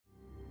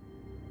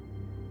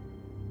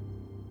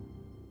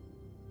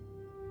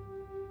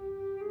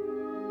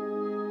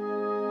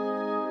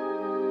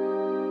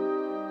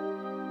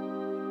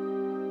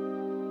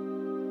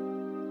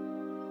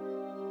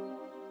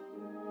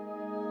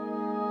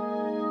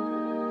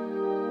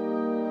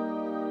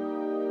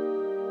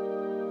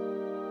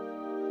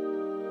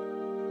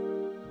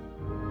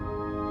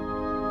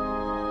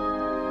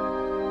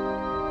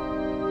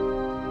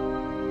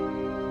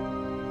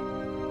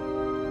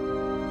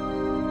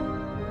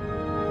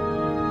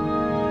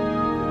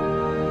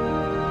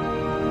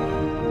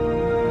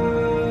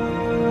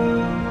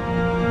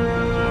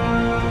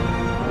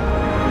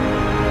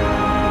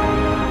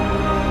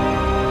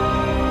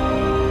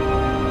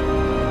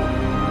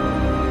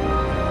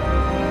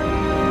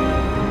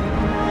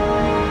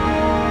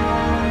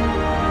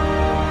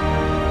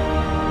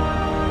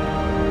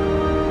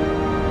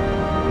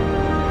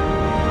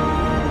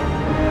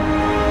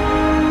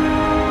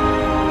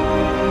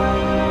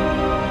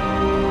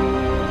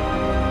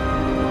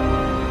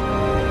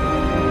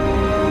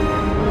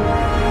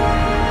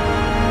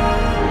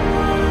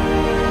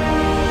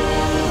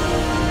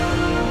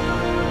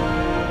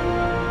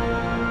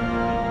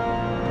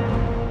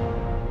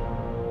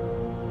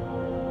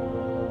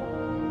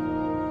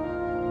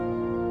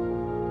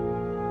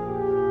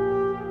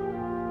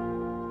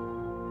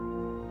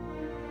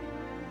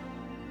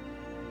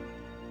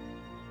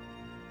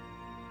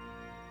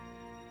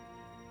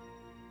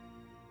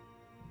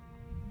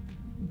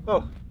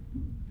Oh,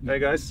 hey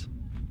guys,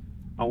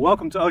 and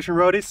welcome to Ocean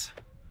Roadies.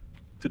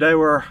 Today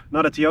we're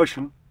not at the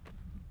ocean,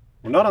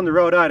 we're not on the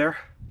road either.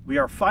 We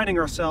are finding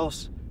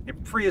ourselves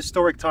in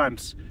prehistoric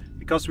times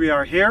because we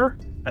are here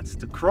at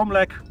the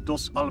Cromeleque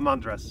dos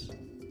Almendres.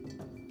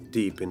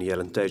 Deep in the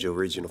Alentejo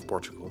region of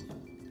Portugal,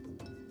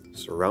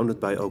 surrounded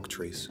by oak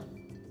trees,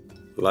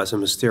 lies a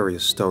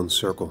mysterious stone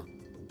circle.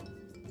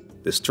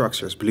 This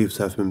structure is believed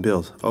to have been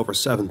built over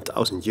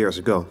 7,000 years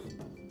ago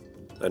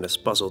and has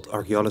puzzled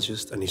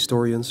archaeologists and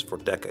historians for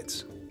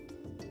decades.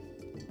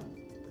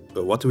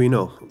 But what do we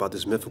know about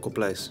this mythical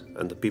place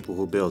and the people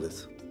who built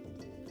it?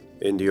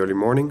 In the early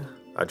morning,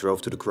 I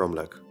drove to the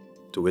Cromlech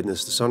to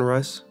witness the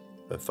sunrise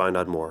and find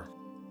out more.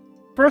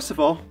 First of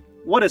all,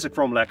 what is a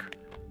cromlech?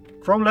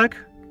 Cromlech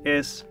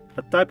is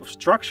a type of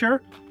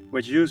structure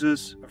which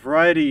uses a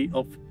variety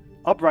of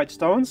upright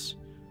stones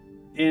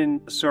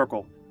in a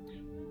circle.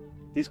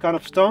 These kind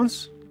of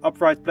stones,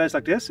 upright place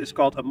like this, is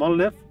called a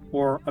monolith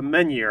or a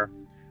menhir,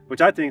 which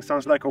I think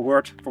sounds like a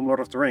word from Lord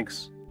of the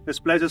Rings. This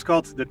place is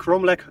called the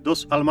Cromeleque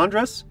dos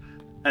Almendres,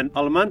 and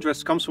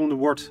Almendres comes from the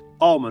word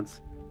almond,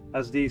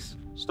 as these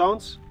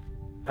stones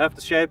have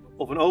the shape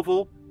of an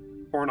oval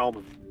or an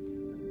almond.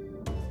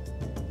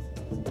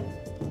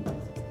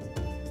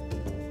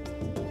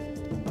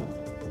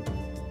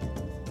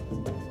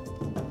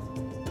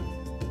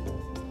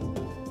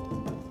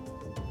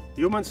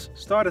 Humans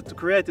started to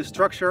create this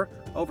structure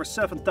over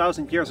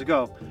 7,000 years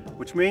ago,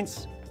 which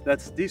means that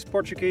these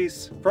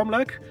Portuguese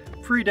cromlech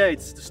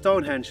predates the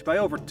Stonehenge by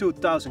over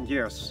 2,000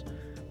 years.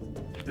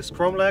 This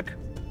cromlech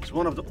is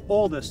one of the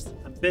oldest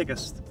and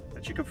biggest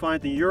that you can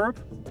find in Europe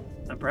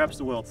and perhaps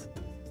the world.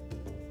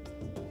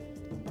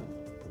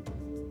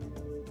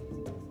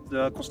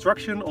 The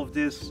construction of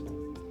this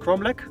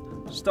cromlech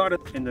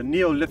started in the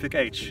Neolithic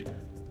age.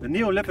 The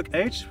Neolithic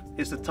age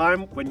is the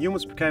time when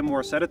humans became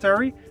more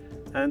sedentary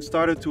and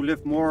started to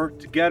live more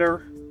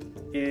together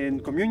in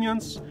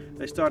communions.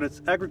 They started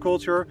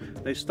agriculture,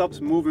 they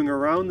stopped moving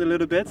around a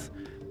little bit.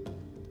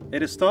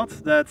 It is thought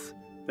that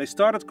they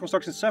started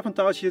construction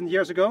 7,000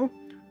 years ago,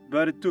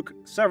 but it took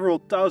several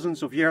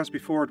thousands of years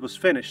before it was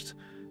finished.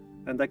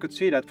 And I could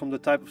see that from the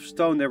type of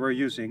stone they were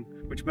using,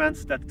 which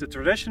meant that the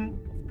tradition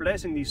of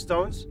placing these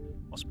stones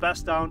was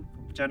passed down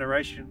from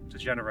generation to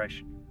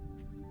generation.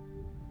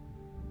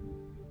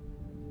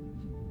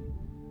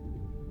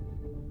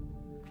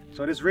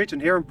 So this region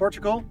here in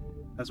Portugal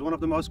has one of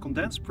the most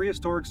condensed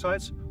prehistoric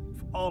sites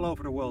of all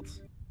over the world.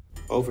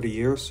 Over the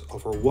years,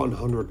 over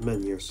 100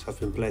 menhirs have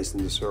been placed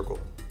in the circle.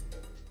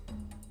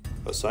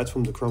 Aside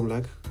from the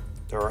Cromlech,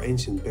 there are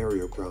ancient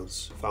burial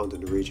grounds found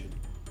in the region,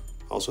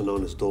 also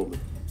known as dolmen.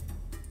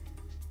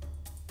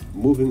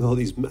 Moving all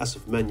these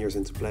massive menhirs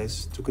into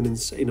place took an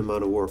insane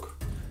amount of work.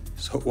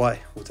 So why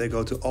would they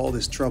go to all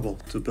this trouble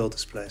to build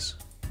this place?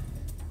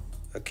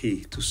 A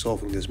key to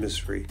solving this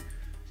mystery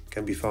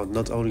can be found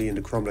not only in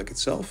the cromlech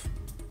itself,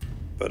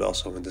 but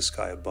also in the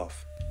sky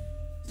above.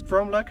 The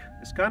cromlech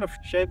is kind of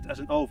shaped as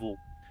an oval,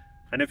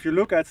 and if you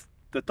look at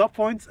the top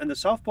point and the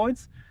south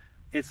point,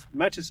 it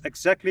matches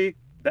exactly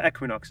the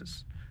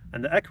equinoxes.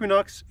 And the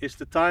equinox is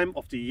the time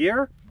of the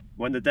year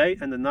when the day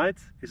and the night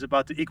is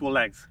about the equal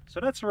length. So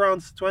that's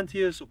around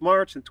 20th of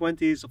March and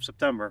 20th of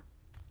September.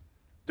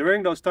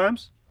 During those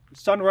times, the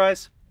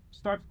sunrise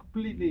starts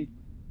completely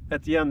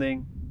at the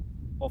ending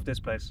of this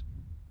place.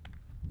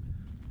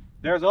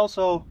 There's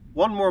also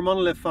one more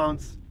monolith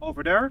found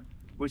over there,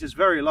 which is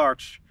very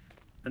large.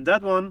 And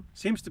that one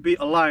seems to be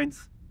aligned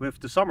with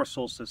the summer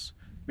solstice,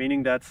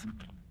 meaning that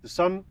the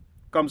sun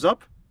comes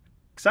up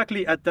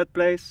exactly at that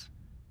place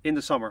in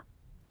the summer.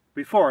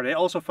 Before, they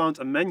also found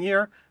a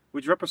menhir,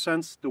 which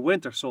represents the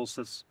winter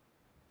solstice.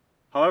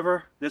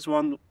 However, this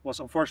one was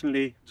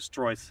unfortunately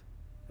destroyed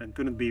and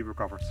couldn't be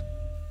recovered.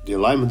 The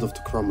alignment of the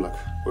cromlech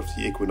with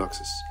the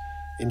equinoxes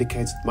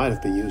indicates it might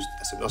have been used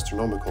as an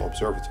astronomical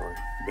observatory,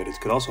 but it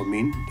could also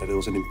mean that it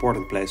was an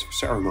important place for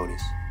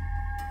ceremonies.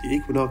 The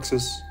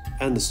equinoxes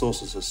and the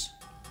solstices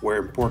were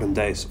important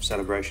days of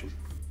celebration.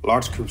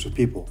 Large groups of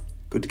people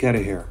could gather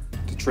here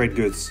to trade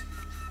goods,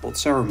 hold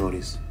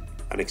ceremonies,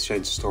 and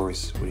exchange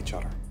stories with each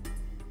other.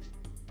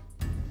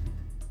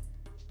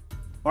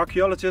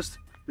 Archaeologists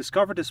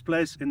discovered this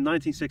place in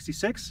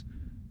 1966,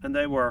 and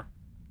they were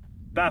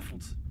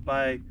baffled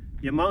by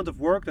the amount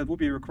of work that would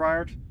be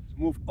required to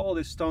move all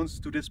these stones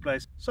to this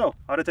place. So,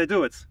 how did they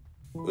do it?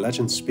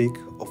 Legends speak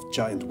of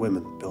giant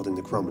women building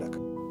the cromlech,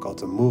 called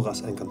the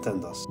muras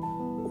encantadas,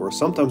 who were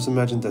sometimes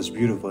imagined as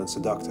beautiful and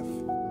seductive,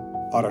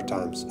 other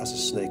times as a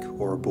snake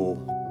or a bull.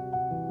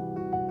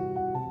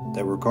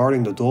 They were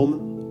guarding the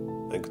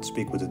dolmen and could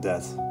speak with the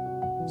dead,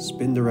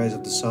 spin the rays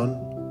of the sun,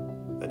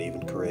 and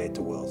even create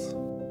the world.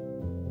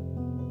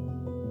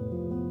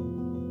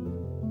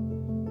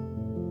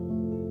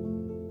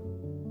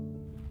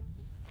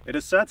 It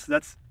is said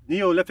that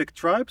Neolithic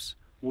tribes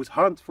would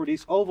hunt for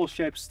these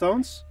oval-shaped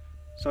stones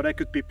so they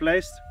could be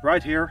placed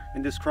right here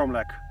in this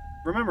cromlech.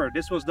 Remember,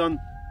 this was done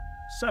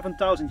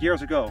 7,000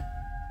 years ago.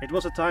 It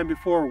was a time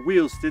before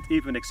wheels did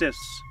even exist,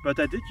 but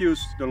they did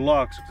use the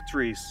logs of the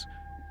trees.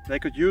 they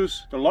could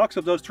use the logs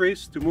of those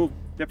trees to move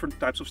different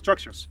types of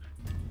structures.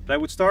 They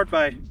would start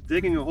by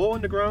digging a hole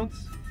in the ground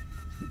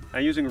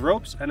and using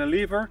ropes and a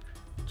lever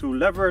to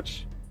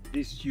leverage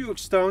these huge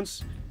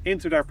stones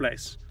into their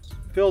place.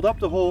 Filled up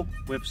the hole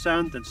with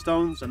sand and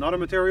stones and other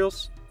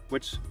materials,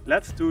 which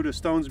led to the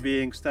stones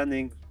being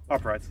standing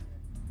upright.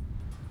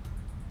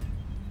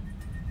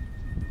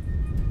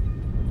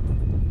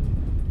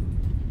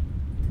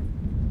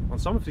 On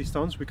some of these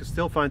stones we can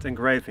still find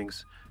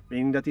engravings,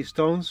 meaning that these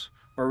stones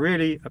are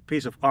really a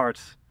piece of art.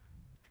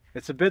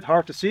 It's a bit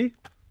hard to see,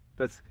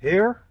 but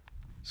here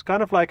it's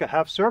kind of like a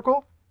half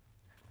circle.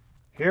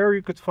 Here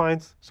you could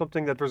find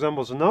something that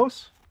resembles a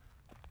nose.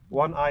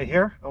 One eye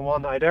here and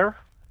one eye there.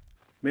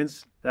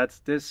 Means that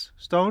this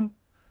stone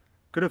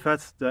could have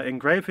had the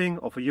engraving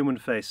of a human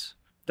face.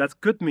 That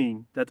could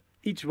mean that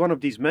each one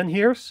of these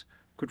menhirs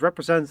could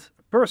represent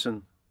a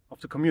person of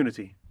the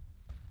community.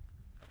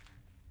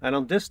 And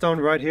on this stone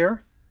right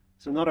here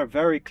is another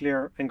very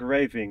clear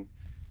engraving.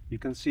 You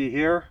can see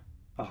here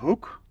a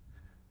hook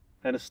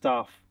and a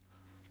staff.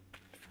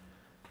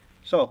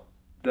 So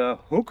the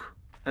hook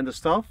and the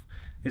staff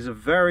is a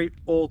very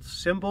old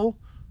symbol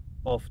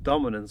of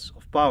dominance,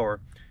 of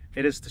power.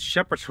 It is the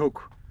shepherd's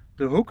hook,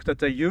 the hook that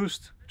they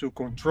used to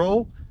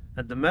control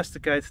and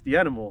domesticate the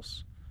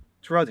animals.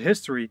 Throughout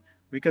history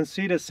we can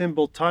see this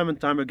symbol time and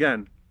time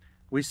again.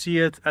 We see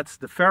it at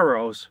the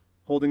pharaohs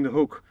holding the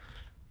hook.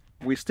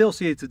 We still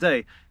see it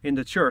today in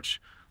the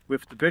church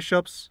with the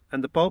bishops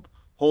and the pope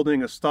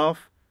holding a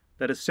staff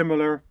that is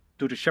similar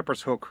to the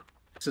shepherd's hook.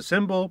 It's a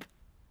symbol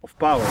of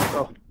power.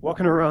 So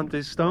walking around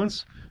these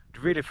stones,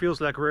 it really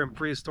feels like we're in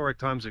prehistoric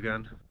times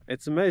again.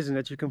 It's amazing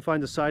that you can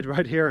find a site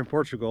right here in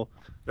Portugal.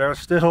 There is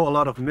still a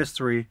lot of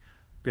mystery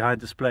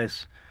behind this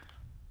place.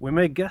 We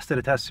may guess that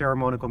it has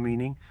ceremonial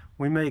meaning.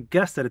 We may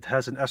guess that it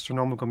has an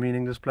astronomical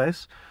meaning, this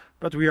place,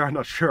 but we are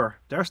not sure.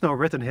 There's no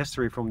written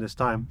history from this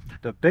time.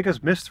 The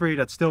biggest mystery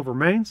that still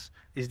remains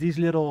is these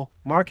little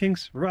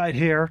markings right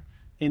here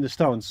in the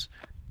stones.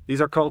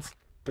 These are called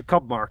the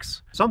cup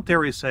marks. Some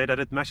theories say that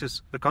it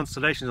matches the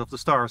constellations of the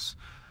stars,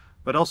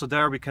 but also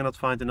there we cannot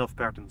find enough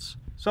patterns.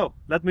 So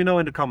let me know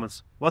in the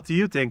comments, what do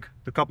you think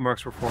the cup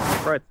marks were for?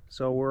 Right,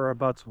 so we're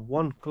about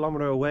 1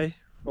 kilometer away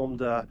from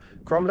the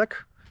Cromlech,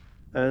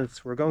 and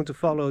we're going to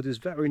follow this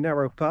very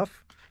narrow path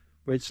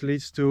which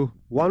leads to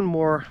one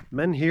more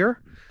menhir,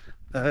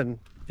 and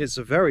it's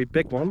a very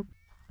big one.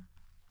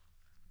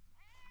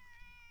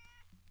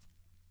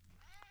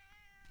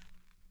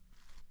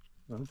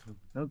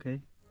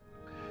 Okay.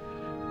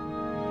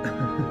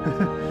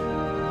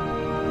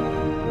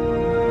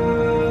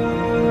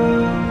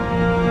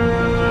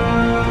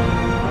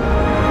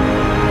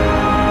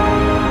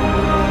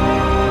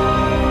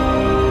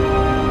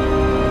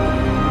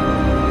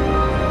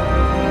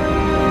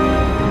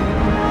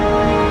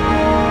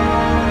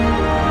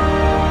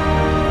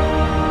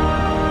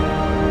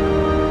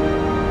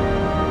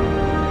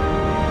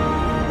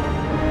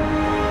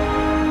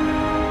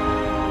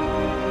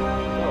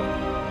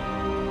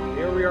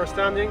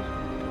 Standing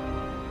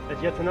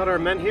at yet another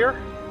menhir.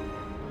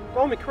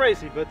 Call me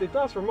crazy, but it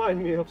does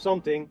remind me of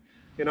something,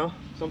 you know,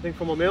 something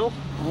from a mill.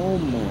 Oh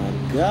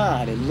my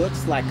god, it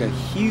looks like a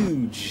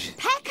huge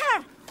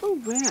pecker! Oh,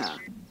 where?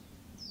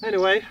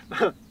 Anyway,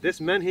 this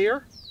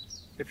menhir,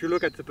 if you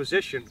look at the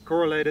position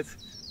correlated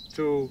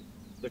to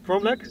the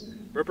Cromlech,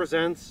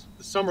 represents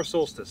the summer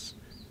solstice.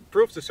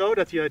 Proves to show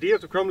that the idea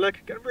of the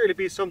Cromlech can really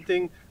be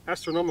something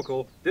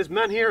astronomical. This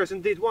menhir is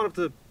indeed one of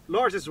the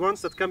largest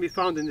ones that can be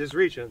found in this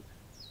region.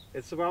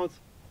 It's around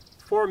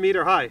 4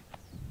 meters high.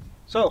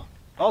 So,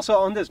 also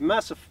on this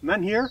massive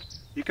menhir,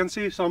 you can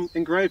see some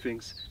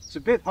engravings. It's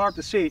a bit hard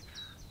to see,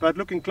 but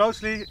looking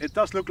closely, it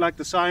does look like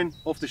the sign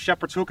of the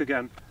shepherd's hook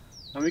again.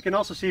 And we can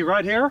also see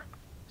right here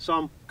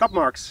some cup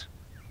marks.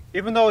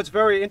 Even though it's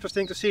very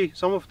interesting to see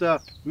some of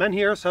the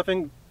menhirs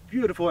having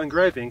beautiful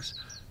engravings,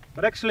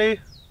 but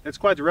actually it's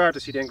quite rare to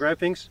see the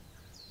engravings.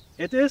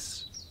 It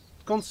is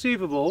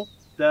conceivable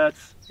that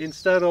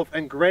instead of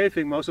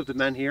engraving most of the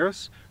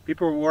menhirs,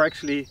 people were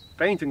actually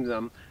painting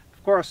them.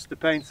 Of course, the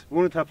paint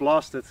wouldn't have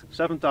lasted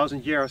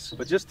 7,000 years,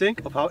 but just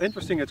think of how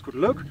interesting it could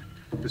look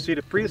to see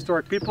the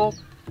prehistoric people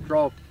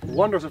draw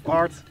wonders of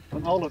art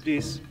on all of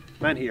these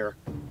menhir.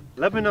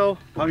 Let me know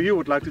how you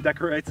would like to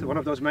decorate one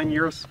of those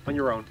menhirs on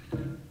your own.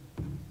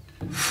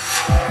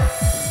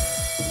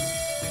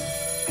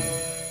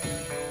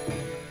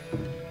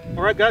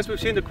 Alright guys, we've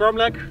seen the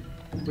Cromlech,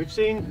 we've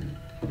seen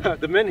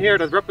the menhir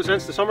that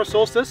represents the summer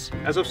solstice.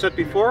 As I've said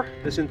before,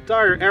 this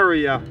entire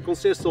area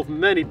consists of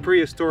many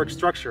prehistoric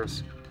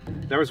structures.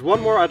 There is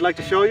one more I'd like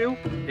to show you.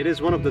 It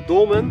is one of the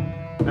dolmen.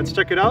 Let's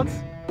check it out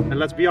and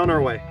let's be on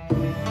our way.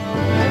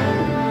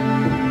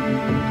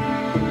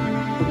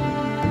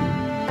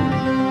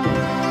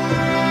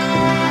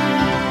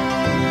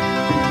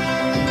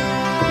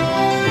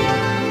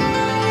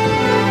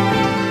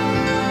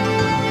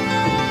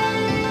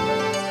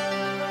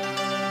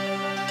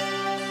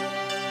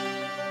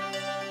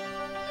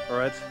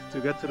 Alright, to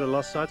get to the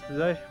last site of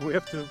the day, we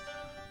have to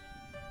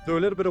do a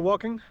little bit of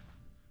walking.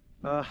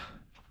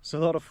 There's a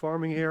lot of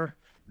farming here.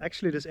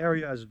 Actually, this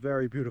area is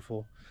very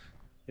beautiful.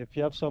 If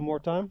you have some more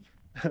time,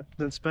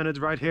 then spend it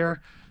right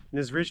here in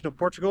this region of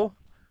Portugal.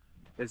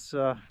 It's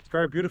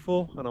very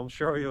beautiful, and I'm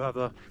sure you have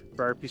a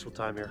very peaceful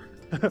time here.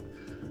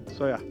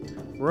 So yeah,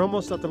 we're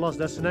almost at the last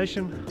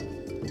destination.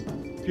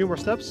 A few more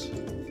steps.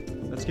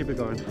 Let's keep it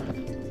going.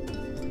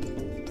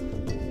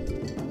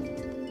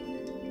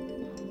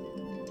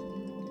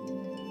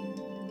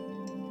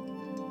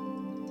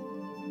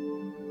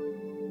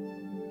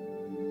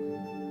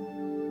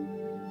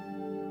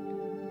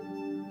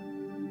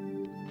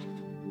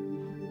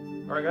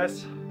 Alright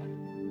guys,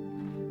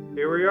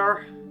 here we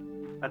are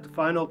at the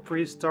final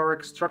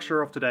prehistoric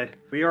structure of today.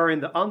 We are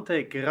in the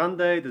Ante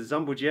Grande de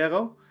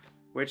Zambujeiro,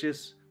 which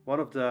is one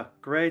of the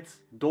great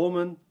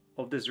dolmen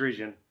of this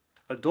region.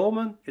 A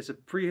dolmen is a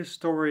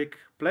prehistoric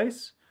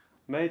place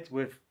made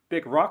with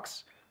big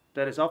rocks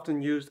that is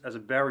often used as a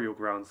burial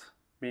ground,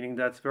 meaning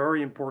that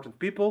very important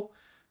people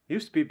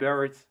used to be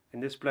buried in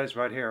this place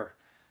right here.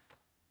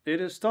 It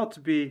is thought to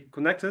be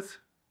connected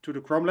to the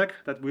Cromlech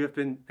that we have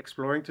been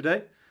exploring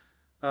today.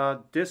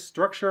 This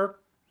structure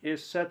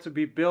is said to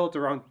be built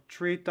around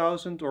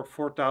 3000 or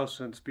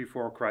 4000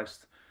 before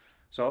Christ.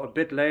 So a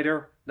bit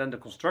later than the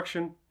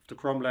construction of the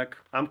Cromlech.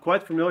 I'm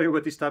quite familiar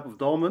with this type of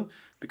dolmen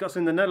because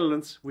in the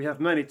Netherlands we have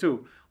many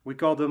too. We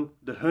call them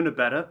the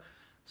hunnebedden.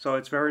 So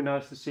it's very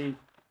nice to see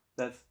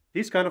that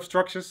these kind of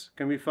structures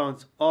can be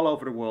found all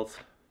over the world.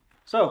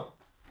 So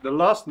the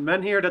last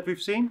menhir that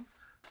we've seen,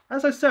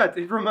 as I said,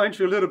 it reminds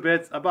you a little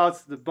bit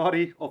about the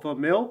body of a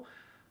male.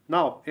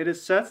 Now, it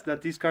is said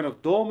that these kind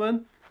of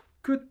dolmen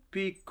could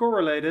be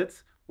correlated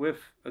with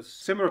a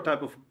similar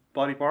type of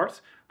body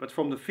part, but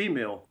from the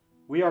female.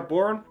 We are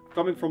born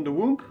coming from the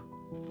womb,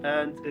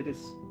 and it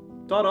is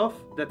thought of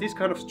that these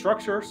kind of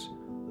structures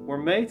were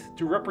made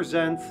to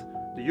represent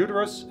the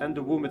uterus and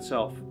the womb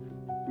itself.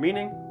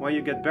 Meaning, when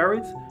you get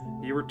buried,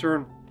 you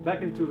return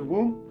back into the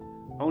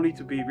womb, only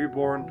to be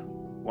reborn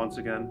once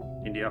again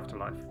in the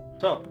afterlife.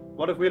 So,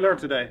 what have we learned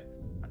today?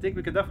 I think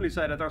we can definitely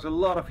say that there's a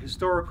lot of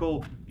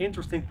historical,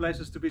 interesting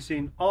places to be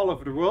seen all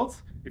over the world.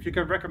 If you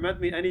can recommend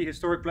me any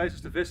historic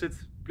places to visit,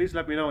 please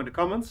let me know in the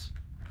comments.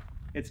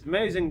 It's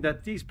amazing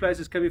that these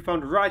places can be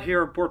found right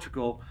here in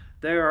Portugal.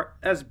 They are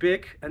as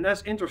big and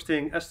as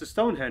interesting as the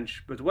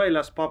Stonehenge, but way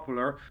less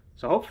popular.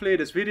 So hopefully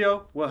this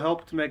video will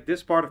help to make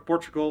this part of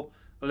Portugal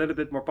a little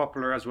bit more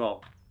popular as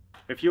well.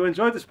 If you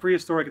enjoyed this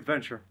prehistoric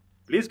adventure,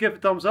 please give a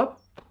thumbs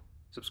up,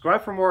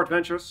 subscribe for more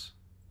adventures,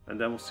 and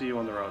then we'll see you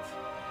on the road.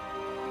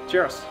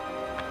 Cheers!